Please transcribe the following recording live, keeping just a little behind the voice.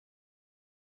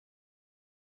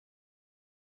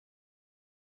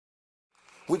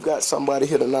We've got somebody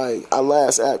here tonight, our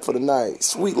last act for the night.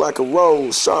 Sweet like a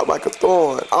rose, sharp like a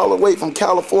thorn, all the way from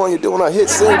California doing our hit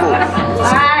single.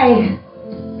 Alright,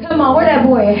 come on, where that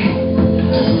boy at?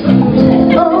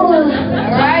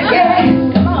 Alright, yeah.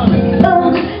 Come on.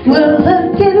 We're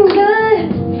looking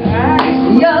good.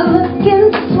 Alright. You're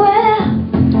looking swell.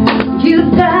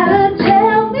 You gotta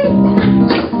tell me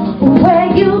where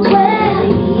you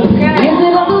went. Okay. Is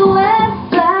it on the west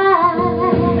side?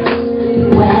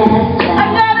 West side. I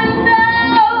gotta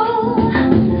know.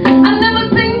 I've never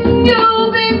seen you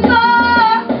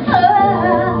before.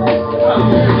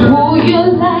 Oh, you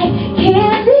like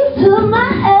candy to my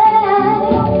ass.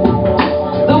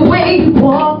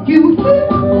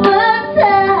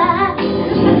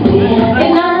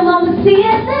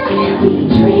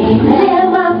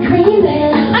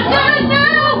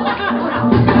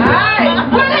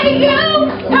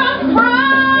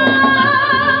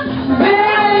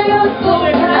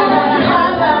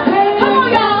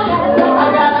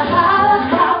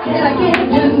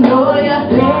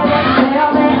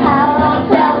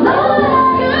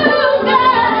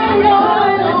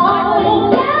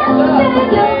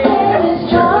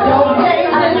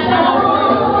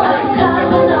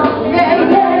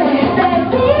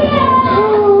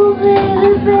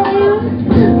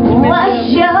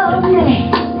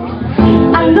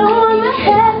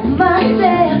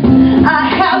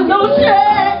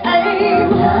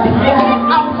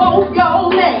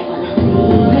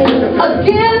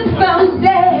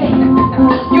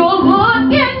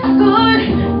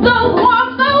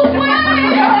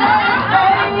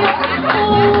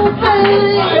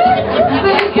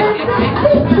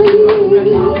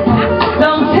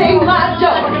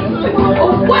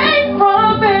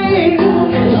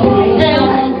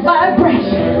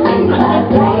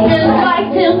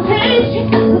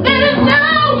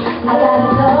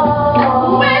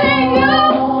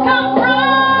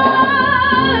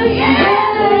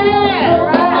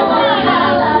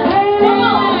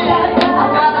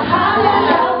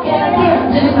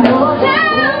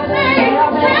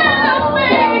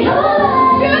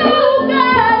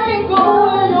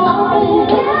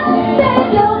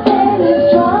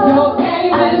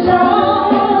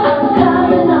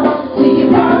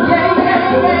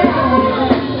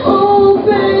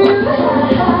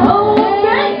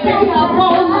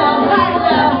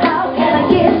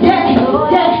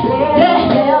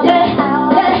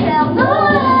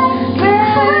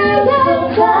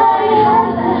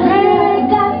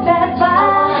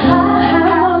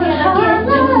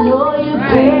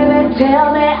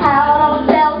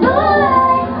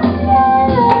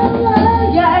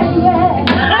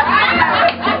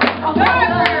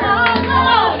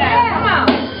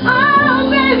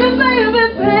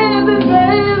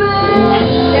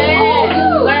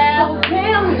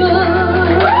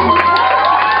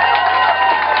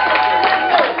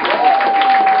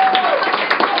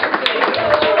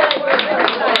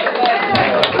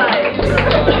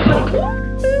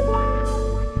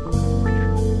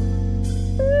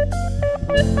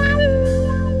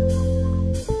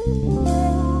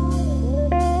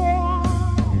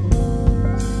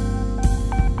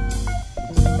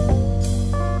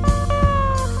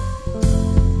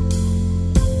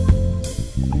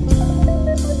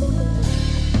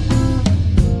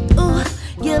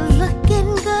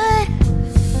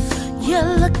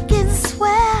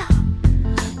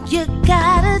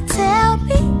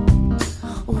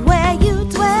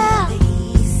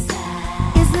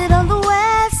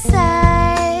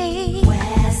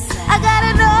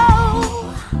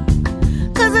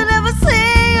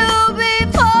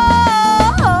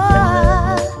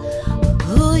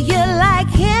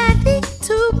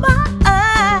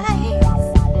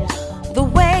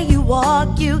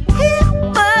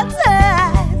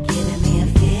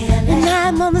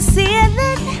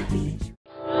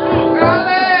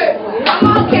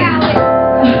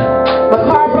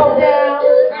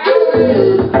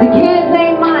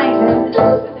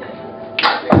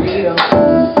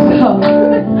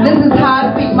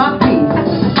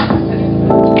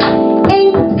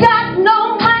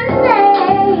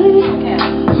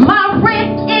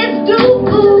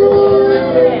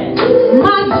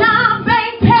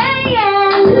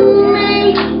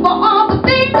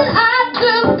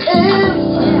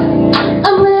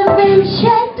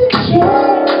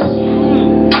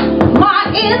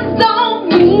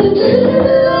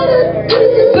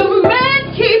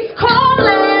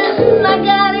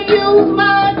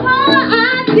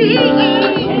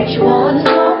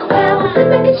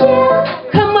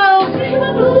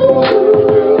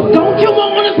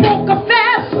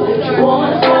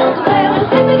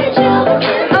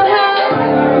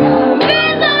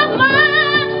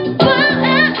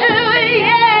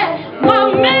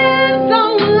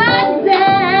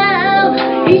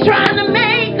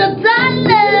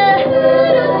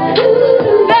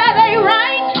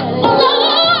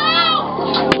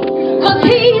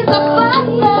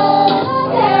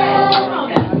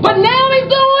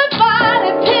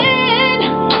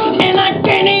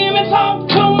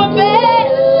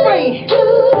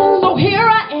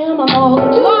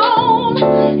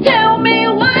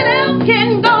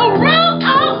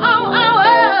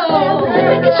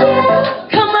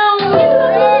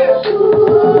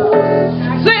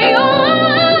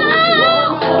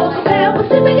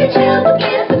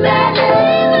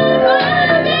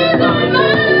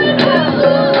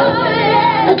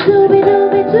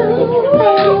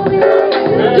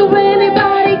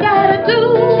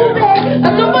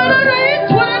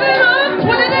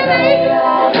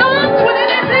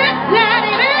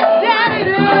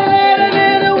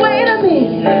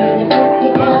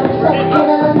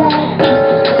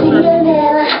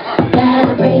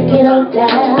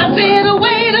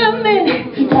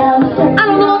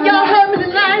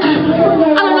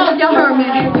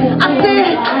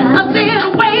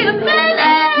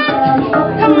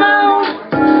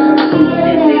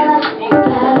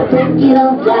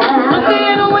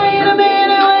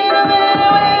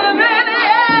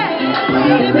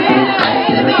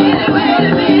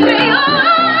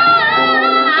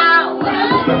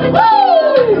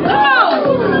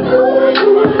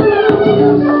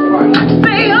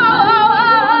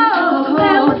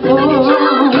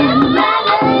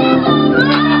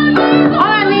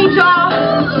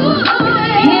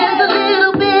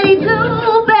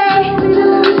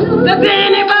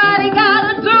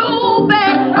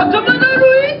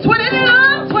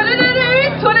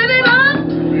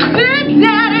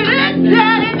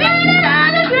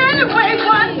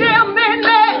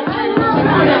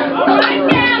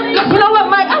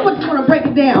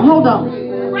 Hold on.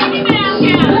 Break it down,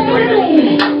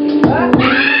 Calli.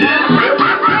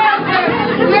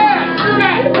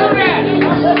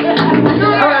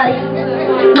 All right.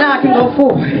 Now I can go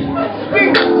forward.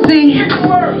 See,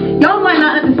 y'all might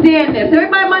not understand this.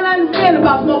 Everybody might not understand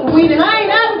about smoking weed, and I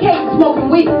ain't advocating smoking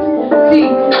weed. See,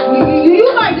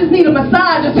 you might just need a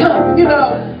massage or something, you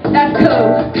know. That's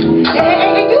cool.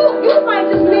 And you might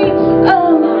just need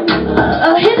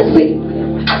a Hennessy,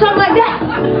 something like that.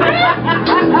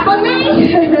 But me,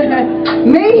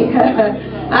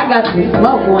 I got to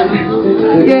smoke one.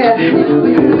 Yeah,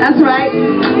 that's right.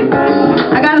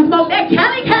 I got to smoke that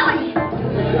Calli.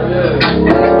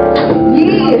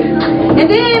 Yeah, and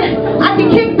then I can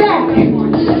kick back,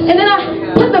 and then I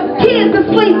put the kids to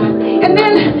sleep, and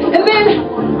then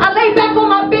I lay back on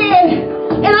my bed,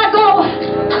 and I go,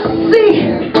 see,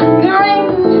 there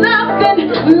ain't nothing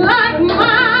like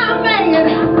my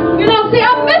man. You know, see, I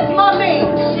miss my man.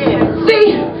 See,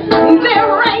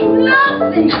 there ain't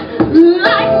nothing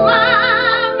like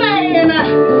my man.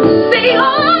 See, oh,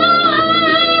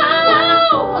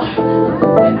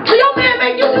 your man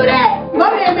make you do that. My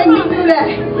man make me do that.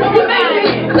 He make me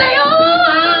say, oh,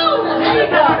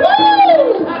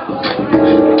 woo,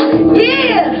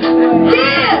 yeah.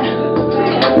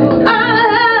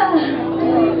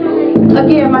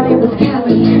 Again, my name is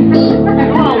Calli,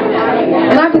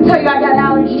 and I can tell you I got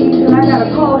allergies and I got a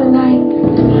cold tonight,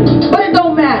 but it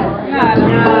don't matter.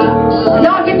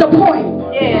 Y'all get the point.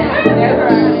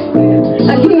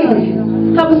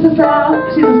 Again, help us sister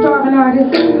out. She's a starving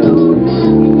artist.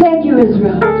 Thank you,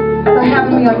 Israel, for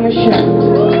having me on your show.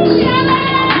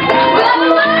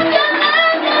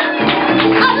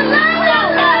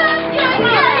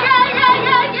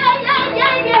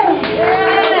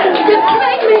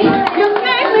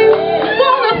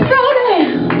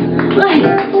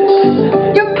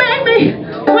 You made me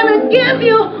wanna give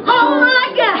you all I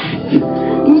got.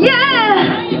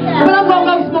 Yeah, but I'm gonna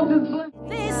go smoke this blunt.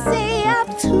 They say I'm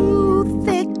too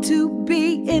thick to be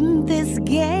in this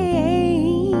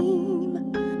game.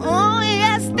 Oh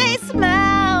yes, they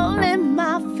smile in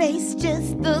my face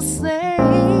just the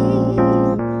same.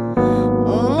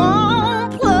 Oh,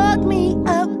 plug me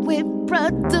up with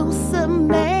producer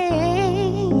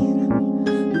man,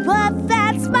 but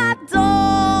that's my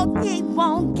dog. He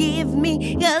won't give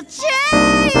me a chance.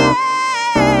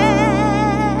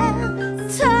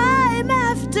 Time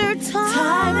after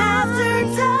time after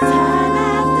time.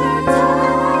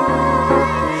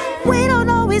 We don't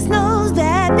always know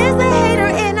that there's a hater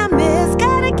in our midst.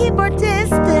 Gotta keep our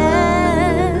distance.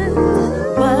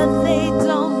 But they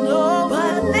don't know.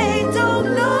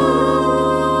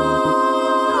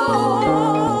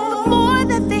 The more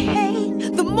that they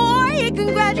hate, the more you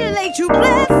congratulate you.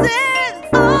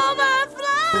 Blessings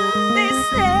overflow. They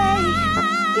say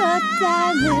your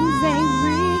diamonds ain't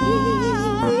real.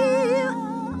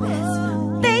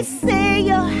 They say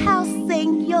your house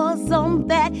ain't yours on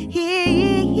that hill.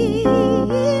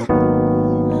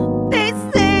 They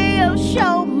say your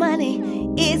show money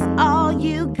is all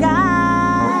you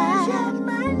got.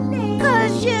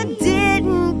 'Cause you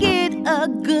didn't get a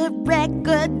good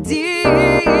record deal.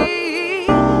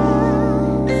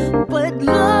 But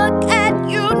look at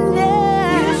you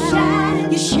now.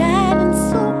 You're shining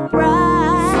so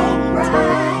bright.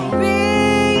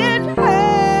 Being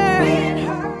heard.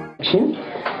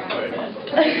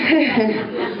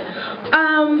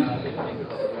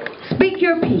 Speak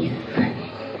your piece.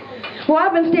 Well,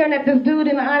 I've been staring at this dude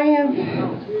in the audience,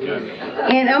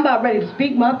 and I'm about ready to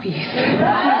speak my piece.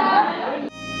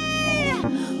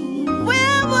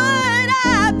 Where would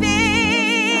I be?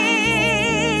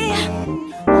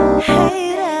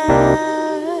 Hey,